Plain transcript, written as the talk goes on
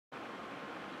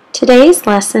Today's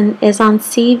lesson is on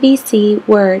CVC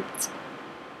words.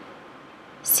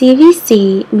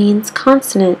 CVC means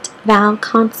consonant, vowel,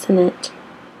 consonant.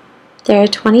 There are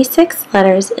 26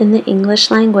 letters in the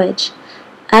English language.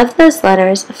 Of those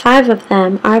letters, 5 of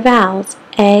them are vowels,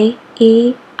 A,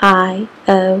 E, I,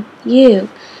 O, U.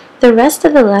 The rest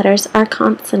of the letters are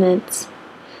consonants.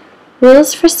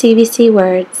 Rules for CVC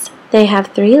words. They have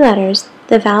 3 letters,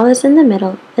 the vowel is in the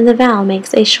middle, and the vowel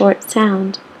makes a short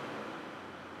sound.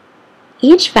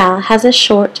 Each vowel has a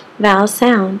short vowel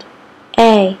sound.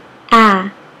 A,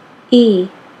 E,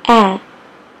 I,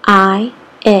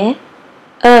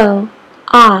 O,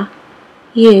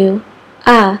 U,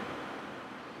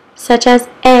 such as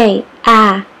A,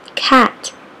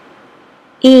 cat,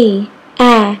 E,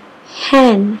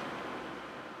 hen,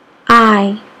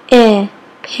 I,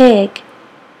 pig,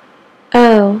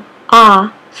 O,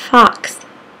 fox,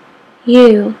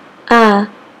 U,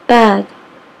 bug.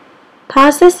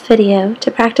 Pause this video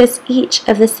to practice each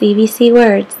of the CVC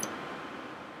words.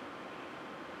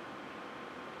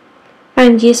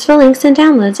 Find useful links and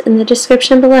downloads in the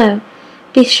description below.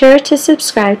 Be sure to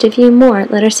subscribe to view more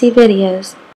literacy videos.